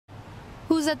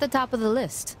Who's at the top of the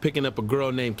list? Picking up a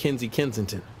girl named Kenzie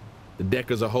Kensington. The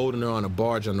Deckers are holding her on a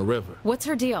barge on the river. What's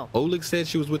her deal? Oleg said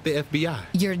she was with the FBI.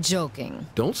 You're joking.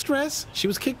 Don't stress. She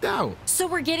was kicked out. So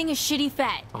we're getting a shitty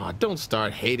Fed. Aw, don't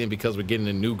start hating because we're getting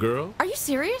a new girl. Are you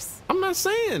serious? I'm not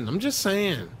saying. I'm just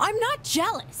saying. I'm not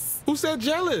jealous. Who said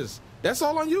jealous? That's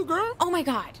all on you, girl. Oh my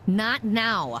God. Not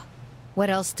now. What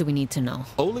else do we need to know?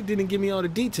 Oleg didn't give me all the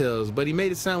details, but he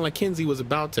made it sound like Kenzie was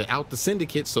about to out the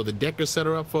syndicate, so the Deckers set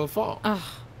her up for a fall. Ugh.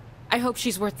 I hope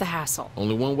she's worth the hassle.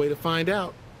 Only one way to find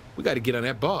out. We got to get on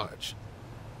that barge.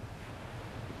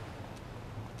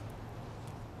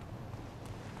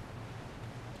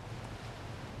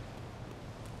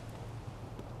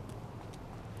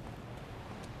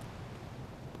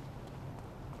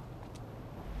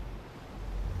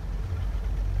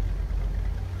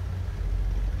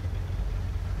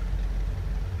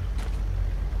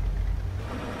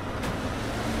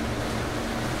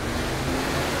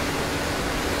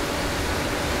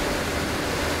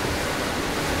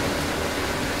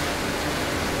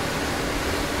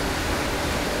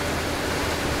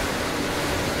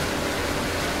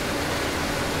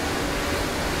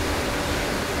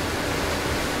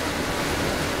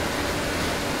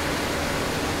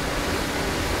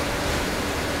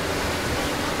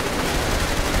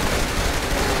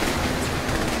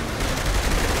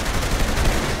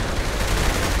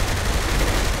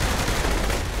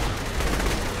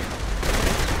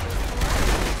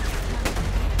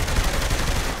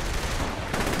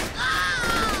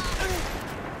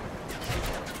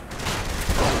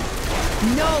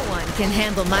 Can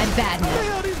handle my badness. What the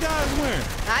hell are these guys wearing?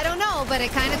 I don't know, but it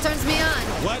kind of turns me on.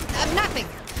 What? Nothing.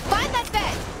 Find that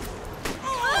bed.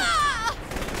 Ah!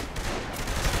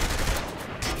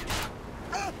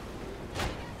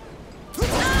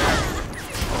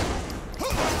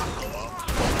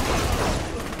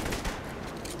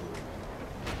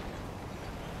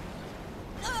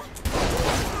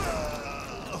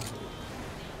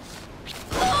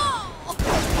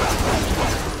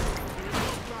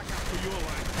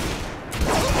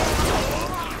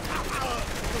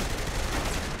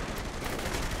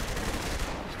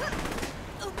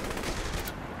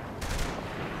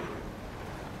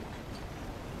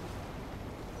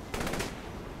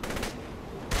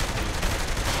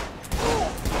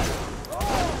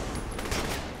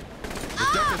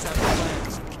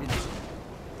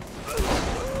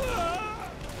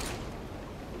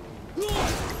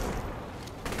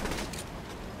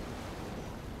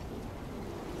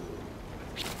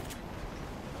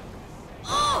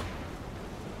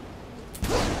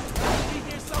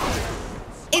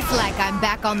 It's like I'm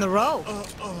back on the road.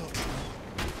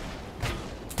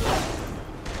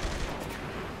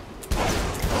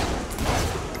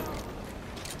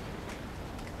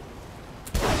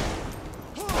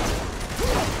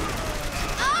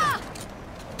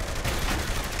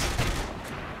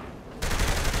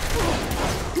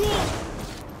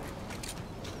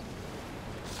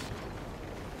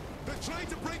 They're trying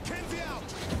to break Kenzie out.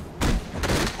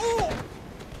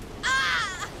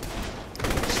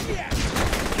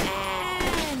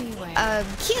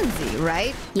 Kinsey,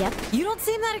 right? Yep. You don't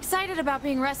seem that excited about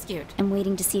being rescued. I'm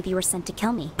waiting to see if you were sent to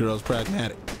kill me. Girl's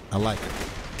pragmatic. I like it.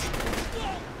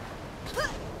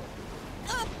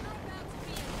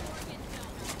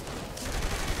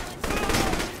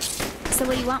 So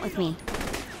what do you want with me?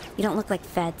 You don't look like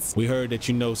feds. We heard that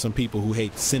you know some people who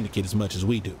hate the syndicate as much as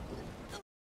we do.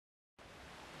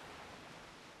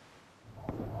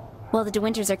 Well, the De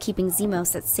Winters are keeping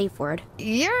Zemos at safe word.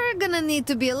 You're gonna need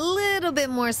to be a little bit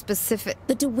more specific.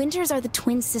 The De Winters are the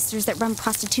twin sisters that run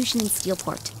prostitution in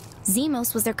Steelport.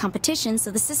 Zemos was their competition,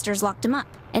 so the sisters locked him up.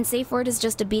 And Safe Word is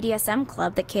just a BDSM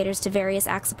club that caters to various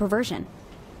acts of perversion.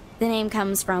 The name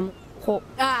comes from...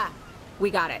 We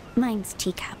got it. Mine's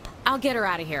Teacup. I'll get her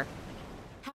out of here.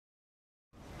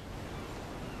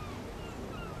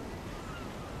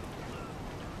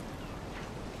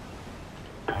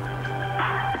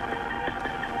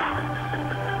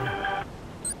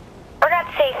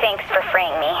 Forgot to say thanks for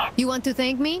freeing me. You want to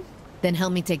thank me? Then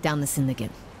help me take down the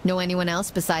syndicate. Know anyone else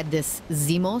beside this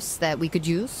Zemos that we could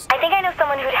use? I think I know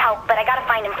someone who'd help, but I gotta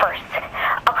find him first.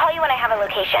 I'll call you when I have a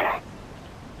location.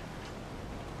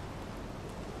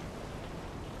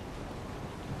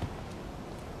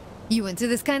 You into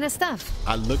this kind of stuff?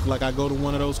 I look like I go to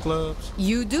one of those clubs?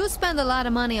 You do spend a lot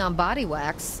of money on body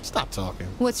wax. Stop talking.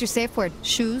 What's your safe word?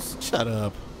 Shoes? Shut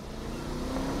up.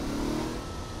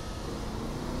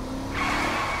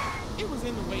 It was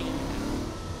in the way.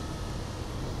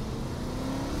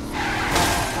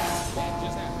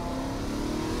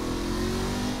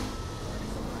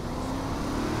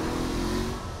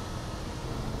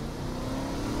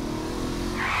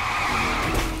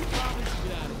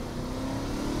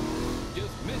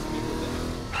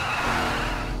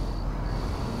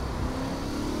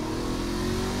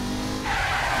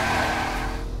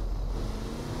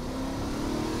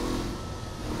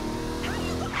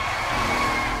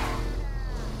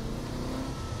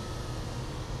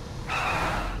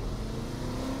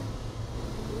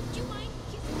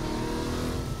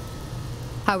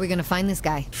 How are we gonna find this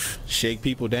guy? Shake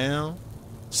people down.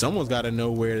 Someone's got to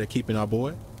know where they're keeping our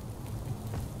boy.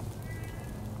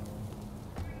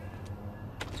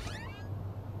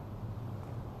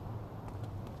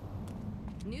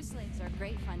 New slaves are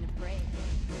great fun to break.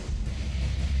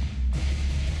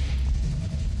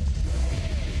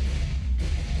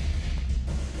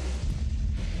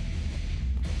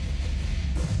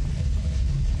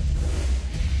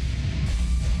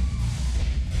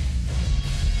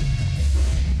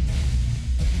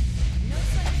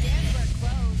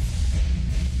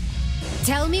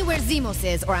 Tell me where Zimos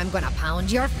is, or I'm gonna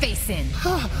pound your face in.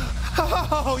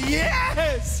 Oh,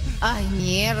 yes! Ay,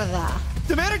 mierda.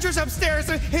 The manager's upstairs.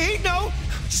 Hey, no!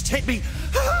 Just take me.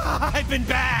 I've been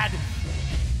bad.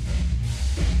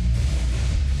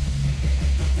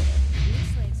 New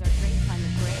slaves are great fun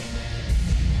to break.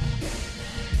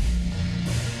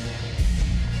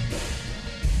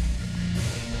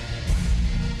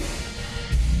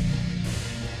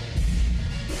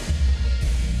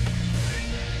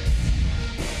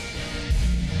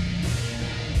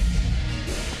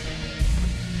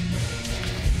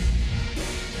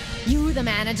 You the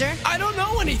manager? I don't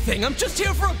know anything. I'm just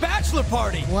here for a bachelor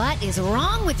party. What is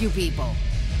wrong with you people?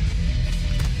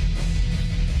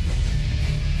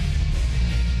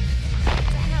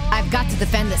 I've got to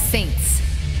defend the Saints.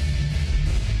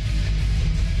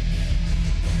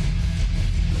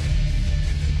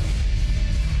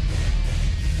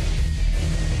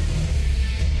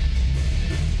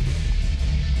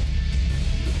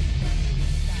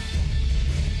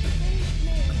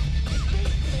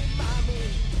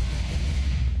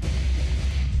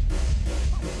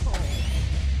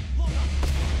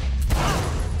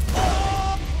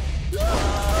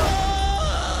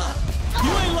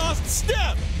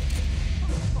 Step!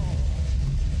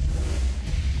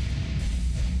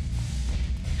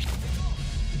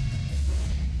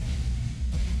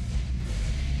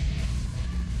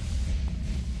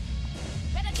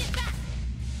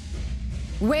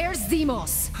 Where's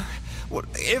Zimos? What,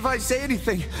 if I say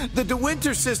anything, the De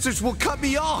Winter sisters will cut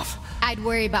me off. I'd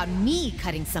worry about me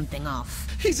cutting something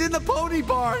off. He's in the pony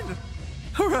barn.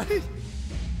 All right.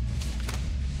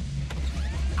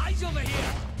 Eyes over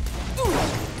here.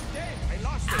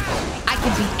 I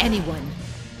can beat anyone.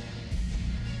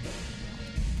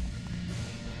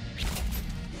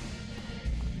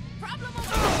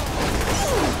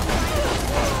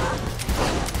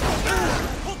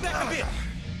 Hold back a bit.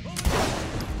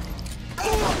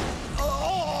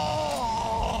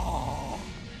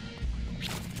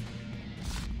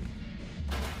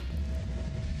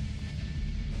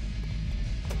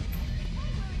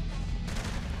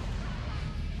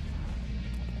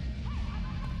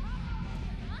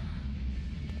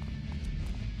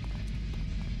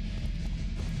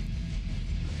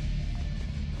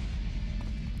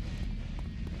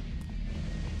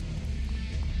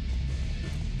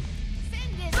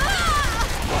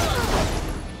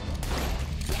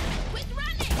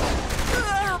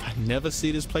 Never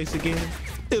see this place again?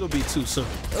 It'll be too soon.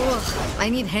 Ugh, I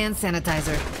need hand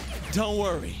sanitizer. Don't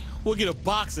worry. We'll get a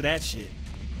box of that shit.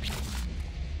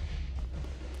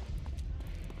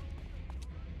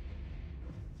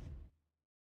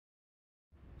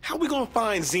 How we gonna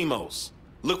find Zimos?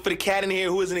 Look for the cat in here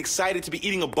who isn't excited to be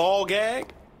eating a ball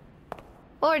gag?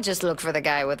 Or just look for the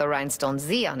guy with a rhinestone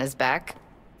Z on his back.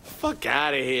 Fuck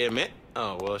out of here, man.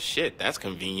 Oh, well, shit, that's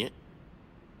convenient.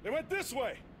 They went this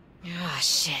way. Ah,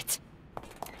 shit.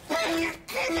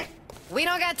 We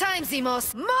don't got time,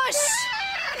 Zimos. Mush!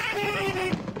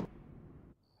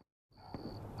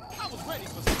 I was ready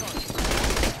for some.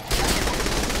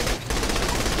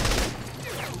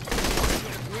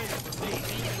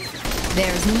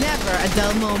 There's never a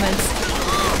dull moment.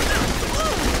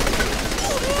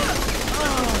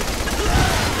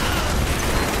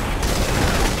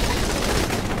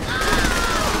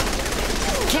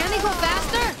 Can he go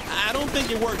faster? I don't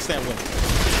think it works that way.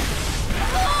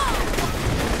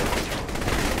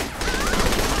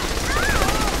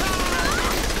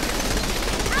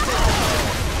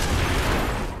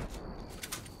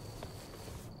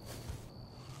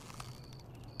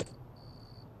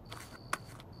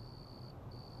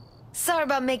 Sorry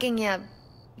about making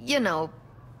you know,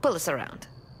 pull us around.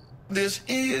 This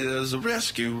is a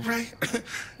rescue, right?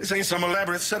 This ain't some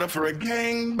elaborate setup for a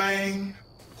gangbang.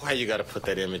 Why you gotta put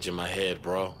that image in my head,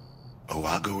 bro? Oh,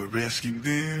 I'll go with rescue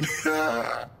then.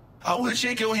 I would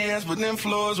shake your hands, but them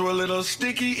floors were a little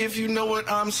sticky, if you know what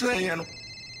I'm saying.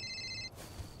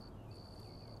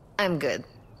 I'm good.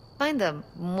 Find a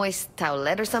moist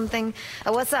towelette or something.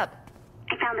 What's up?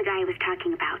 I found the guy I was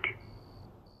talking about.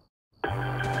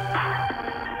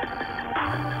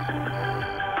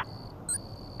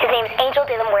 His name's Angel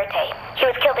de the Muerte. He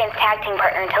was Kilbane's tag team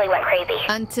partner until he went crazy.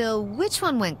 Until which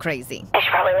one went crazy? I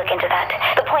should probably look into that.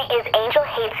 The point is, Angel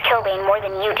hates Kilbane more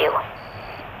than you do.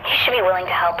 He should be willing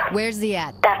to help. Where's he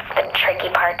at? That's the tricky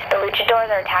part. The luchadors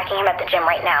are attacking him at the gym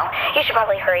right now. You should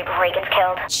probably hurry before he gets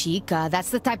killed. Chica, that's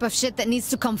the type of shit that needs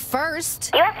to come first.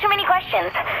 You ask too many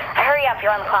questions. Hurry up,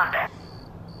 you're on the clock.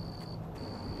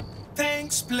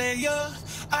 Thanks, player.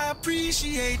 I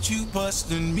appreciate you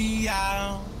busting me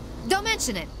out. Don't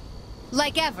mention it.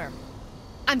 Like ever.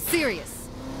 I'm serious.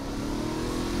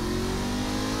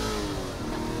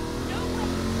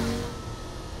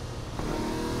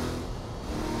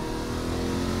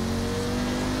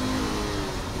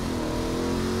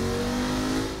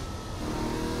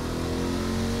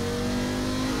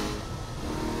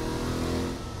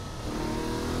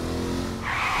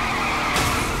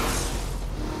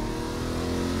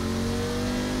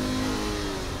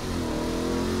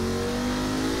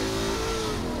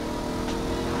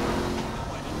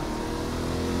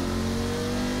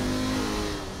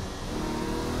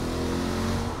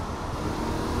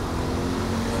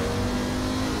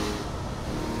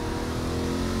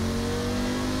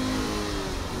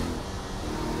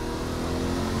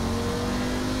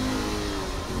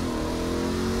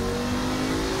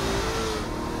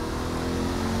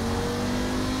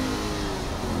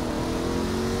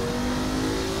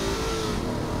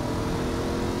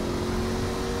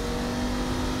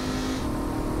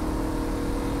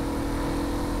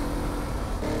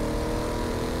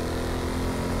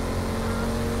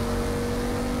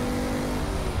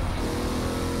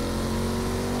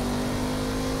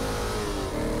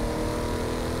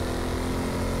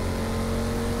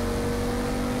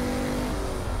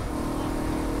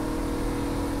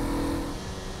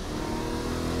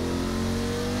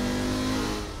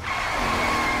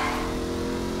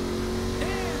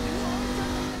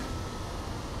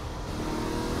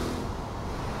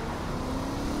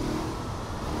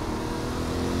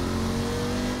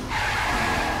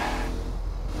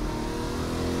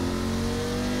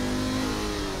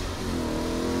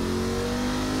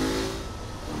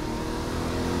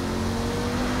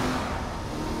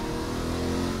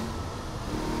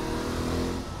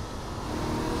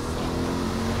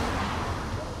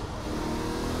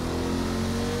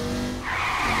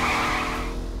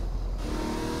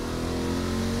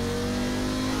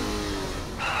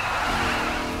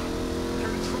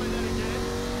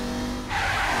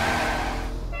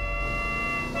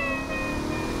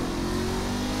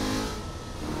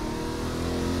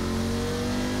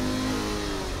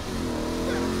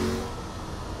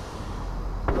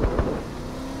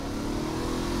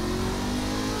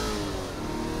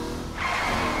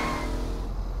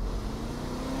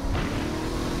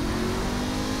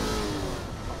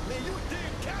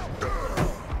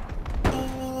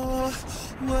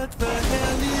 What the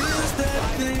hell is that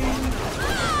thing?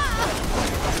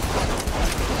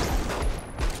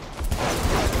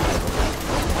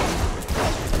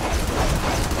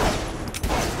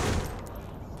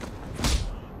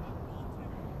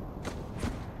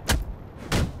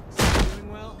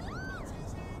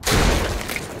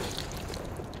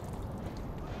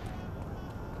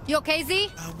 You okay, Z?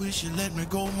 I wish you let me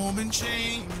go home and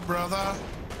change, brother.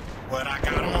 What I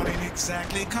got on ain't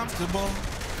exactly comfortable.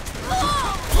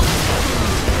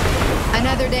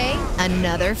 Another day,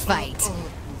 another fight.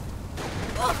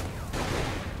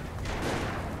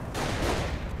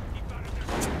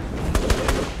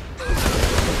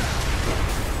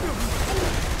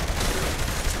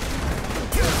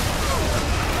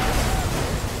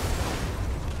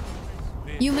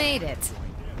 You made it.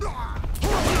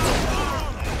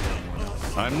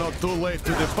 I'm not too late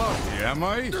to the party, am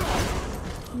I?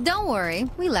 Don't worry,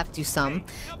 we left you some.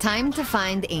 Time to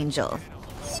find Angel.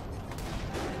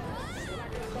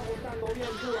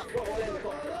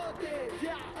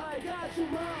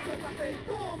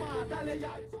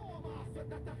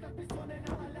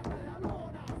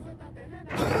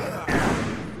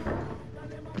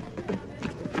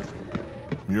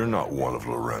 You're not one of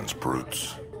Loren's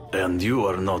brutes. And you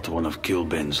are not one of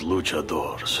Kilbane's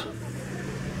luchadors.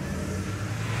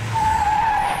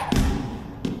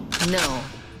 No,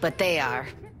 but they are.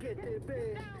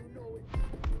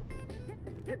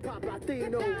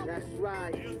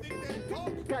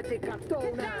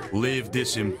 Leave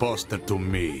this imposter to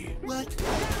me. What?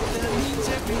 That means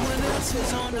everyone else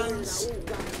is on us.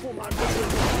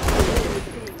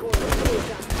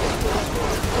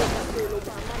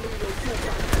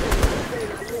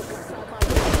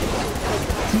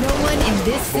 No one in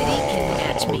this city can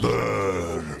match me.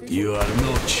 You are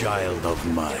no child of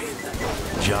mine,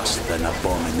 just an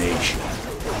abomination.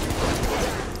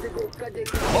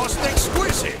 Most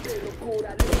exquisite!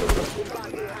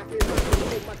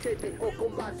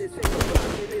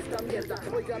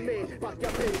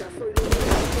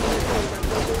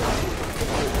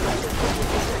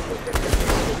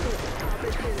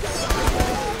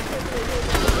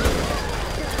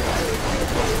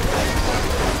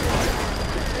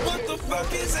 What the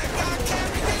fuck is that guy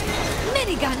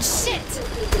carrying? Minigun shit!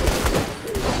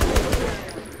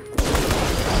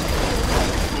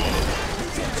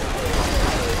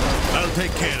 I'll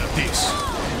take care of this.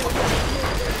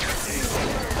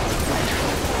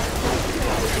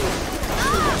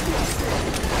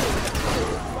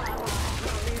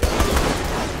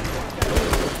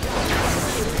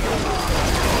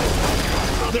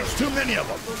 There's too many of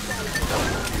them.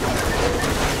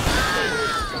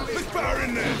 Let's fire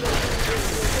in there.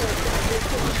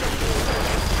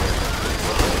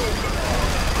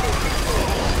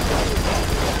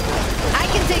 I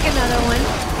can take another one.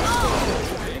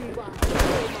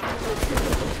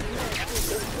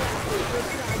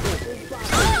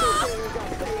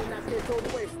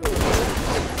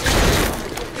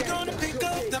 We're gonna pick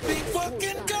up the big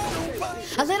fucking gun.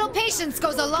 A little patience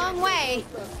goes a long way.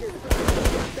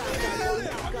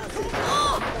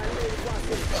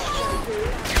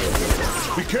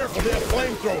 Be careful, they have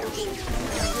flamethrowers.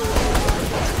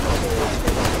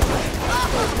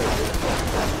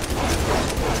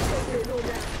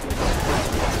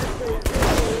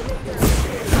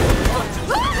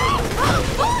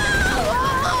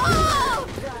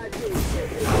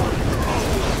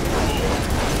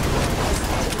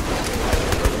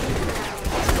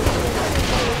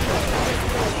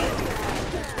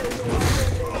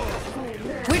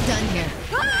 We're done here.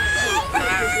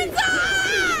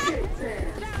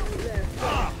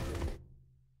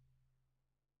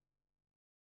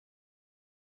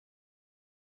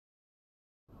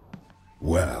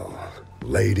 Well,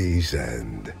 ladies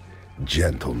and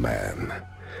gentlemen,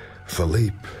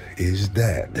 Philippe is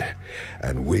dead,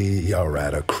 and we are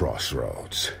at a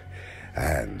crossroads.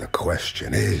 And the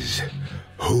question is,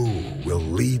 who will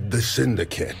lead the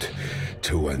Syndicate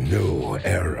to a new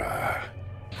era?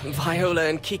 Viola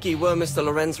and Kiki were Mr.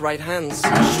 Loren's right hands.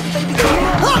 Should they be the...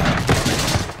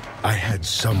 I had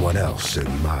someone else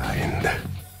in mind.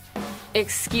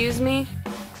 Excuse me?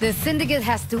 The Syndicate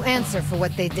has to answer for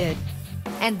what they did.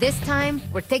 And this time,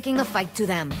 we're taking the fight to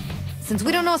them. Since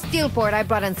we don't know Steelport, I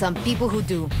brought in some people who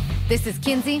do. This is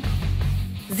Kinsey,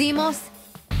 Zemos,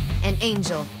 and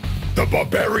Angel. The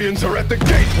barbarians are at the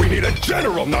gate! We need a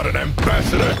general, not an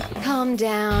ambassador! Calm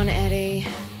down, Eddie.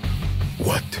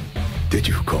 What did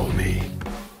you call me?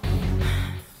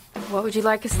 What would you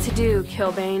like us to do,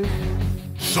 Kilbane?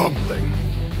 Something.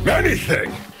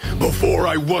 Anything! Before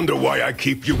I wonder why I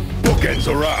keep you bookends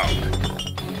around!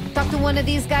 Talk to one of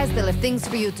these guys, they'll have things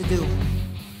for you to do.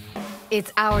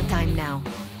 It's our time now.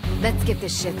 Let's get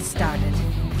this shit started.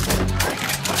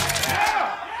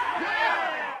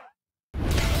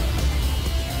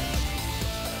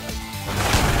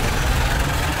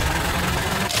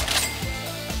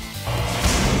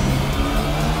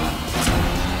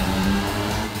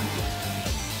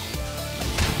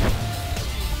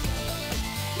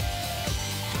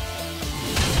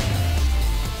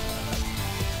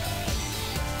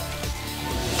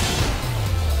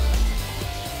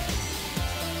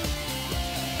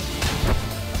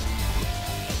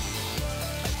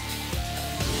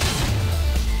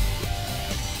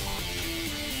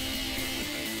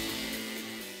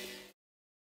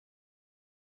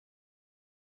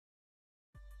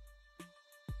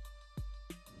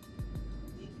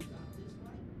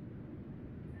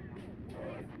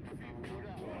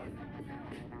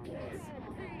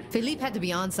 Philippe had to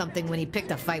be on something when he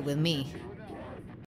picked a fight with me.